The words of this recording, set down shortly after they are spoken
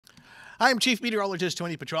Hi, I'm Chief Meteorologist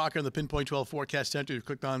Tony Petrarca in the Pinpoint 12 Forecast Center. You've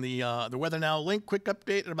clicked on the Weather Now link. Quick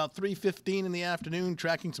update at about 3:15 in the afternoon,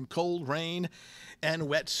 tracking some cold rain and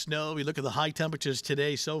wet snow. We look at the high temperatures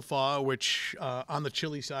today so far, which on the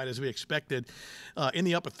chilly side, as we expected, in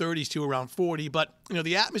the upper 30s to around 40. But, you know,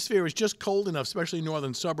 the atmosphere is just cold enough, especially in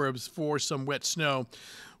northern suburbs, for some wet snow.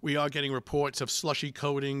 We are getting reports of slushy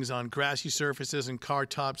coatings on grassy surfaces and car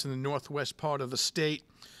tops in the northwest part of the state.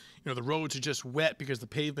 You know, the roads are just wet because the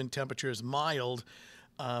pavement temperature is mild,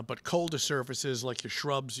 but colder surfaces like your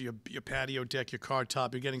shrubs, your patio deck, your car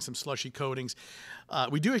top, you're getting some slushy coatings.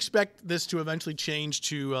 We do expect this to eventually change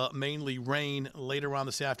to mainly rain later on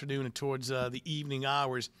this afternoon and towards the evening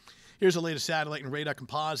hours. Here's the latest satellite and radar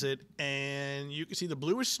composite, and you can see the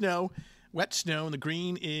blue is snow, wet snow, and the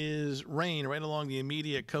green is rain right along the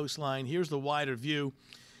immediate coastline. Here's the wider view.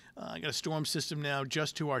 I got a storm system now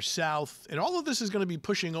just to our south, and all of this is going to be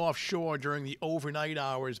pushing offshore during the overnight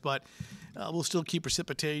hours, but we'll still keep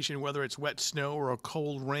precipitation, whether it's wet snow or a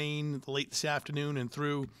cold rain late this afternoon and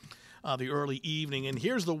through the early evening. And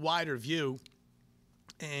here's the wider view,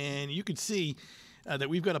 and you can see that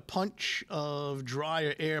we've got a punch of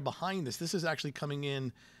drier air behind this. This is actually coming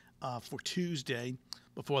in for Tuesday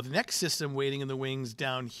before the next system waiting in the wings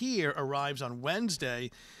down here arrives on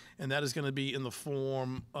Wednesday. And that is going to be in the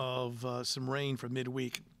form of some rain for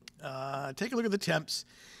midweek. Take a look at the temps.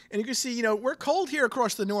 And you can see, you know, we're cold here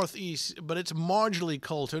across the northeast, but it's marginally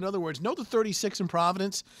cold. So in other words, note the 36 in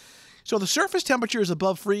Providence. So the surface temperature is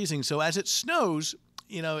above freezing. So as it snows,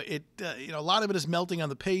 you know, a lot of it is melting on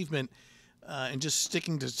the pavement and just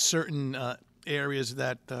sticking to certain areas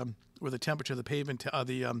that where the temperature of the pavement,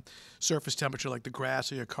 the surface temperature, like the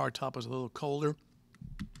grass or your car top, is a little colder.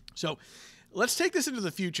 So let's take this into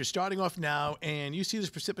the future, starting off now, and you see this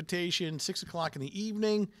precipitation 6 o'clock in the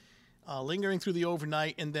evening, lingering through the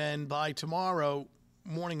overnight, and then by tomorrow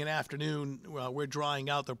morning and afternoon, we're drying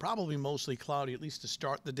out. They're probably mostly cloudy, at least to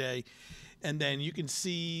start the day. And then you can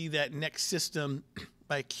see that next system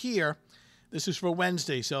back here. This is for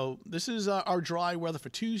Wednesday. So this is our dry weather for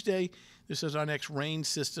Tuesday. This is our next rain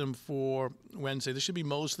system for Wednesday. This should be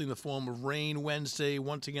mostly in the form of rain Wednesday.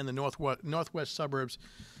 Once again, the northwest suburbs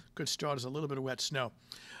could start as a little bit of wet snow.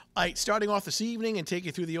 All right, starting off this evening and take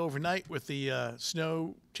you through the overnight with the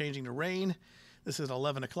snow changing to rain. This is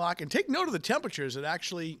 11 o'clock. And take note of the temperatures. It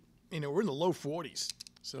actually, you know, we're in the low 40s.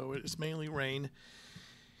 So it's mainly rain.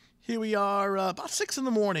 Here we are about 6 in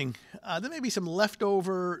the morning. There may be some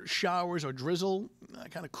leftover showers or drizzle,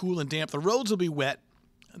 kind of cool and damp. The roads will be wet,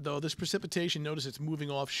 though this precipitation, notice it's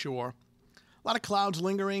moving offshore. A lot of clouds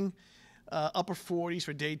lingering. Upper 40s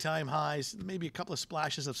for daytime highs, maybe a couple of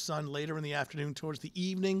splashes of sun later in the afternoon towards the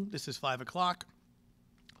evening. This is 5 o'clock.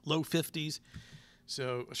 Low 50s,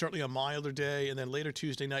 so certainly a milder day. And then later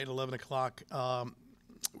Tuesday night at 11 o'clock,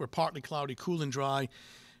 we're partly cloudy, cool and dry.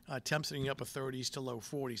 Temps in the upper 30s to low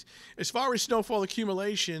 40s. As far as snowfall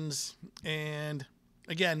accumulations, and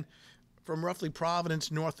again, from roughly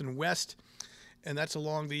Providence north and west, and that's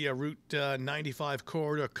along the Route 95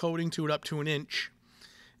 corridor, coating to it up to an inch.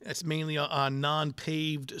 That's mainly on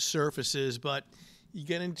non-paved surfaces, but you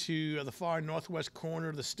get into the far northwest corner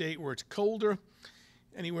of the state where it's colder,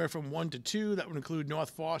 anywhere from 1 to 2. That would include North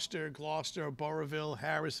Foster, Gloucester, Burrillville,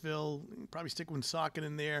 Harrisville, probably stick Woonsocket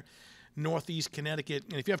in there, northeast Connecticut.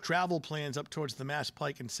 And if you have travel plans up towards the Mass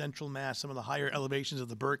Pike and Central Mass, some of the higher elevations of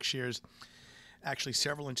the Berkshires, actually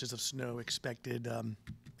several inches of snow expected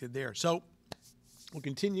there. So we'll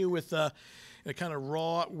continue with kind of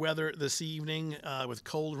raw weather this evening with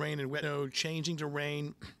cold rain and wet snow changing to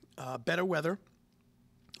rain. Better weather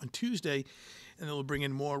on Tuesday, and then we'll bring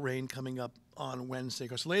in more rain coming up on Wednesday. Of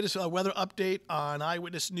course, the latest weather update on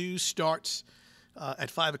Eyewitness News starts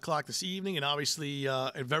at 5 o'clock this evening, and obviously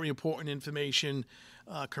a very important information,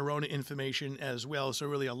 corona information as well, so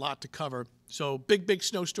really a lot to cover. So big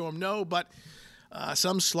snowstorm, no, but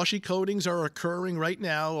some slushy coatings are occurring right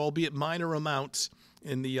now, albeit minor amounts,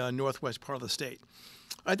 in the northwest part of the state.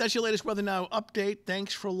 All right, that's your latest Weather Now update.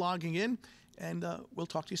 Thanks for logging in, and we'll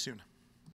talk to you soon.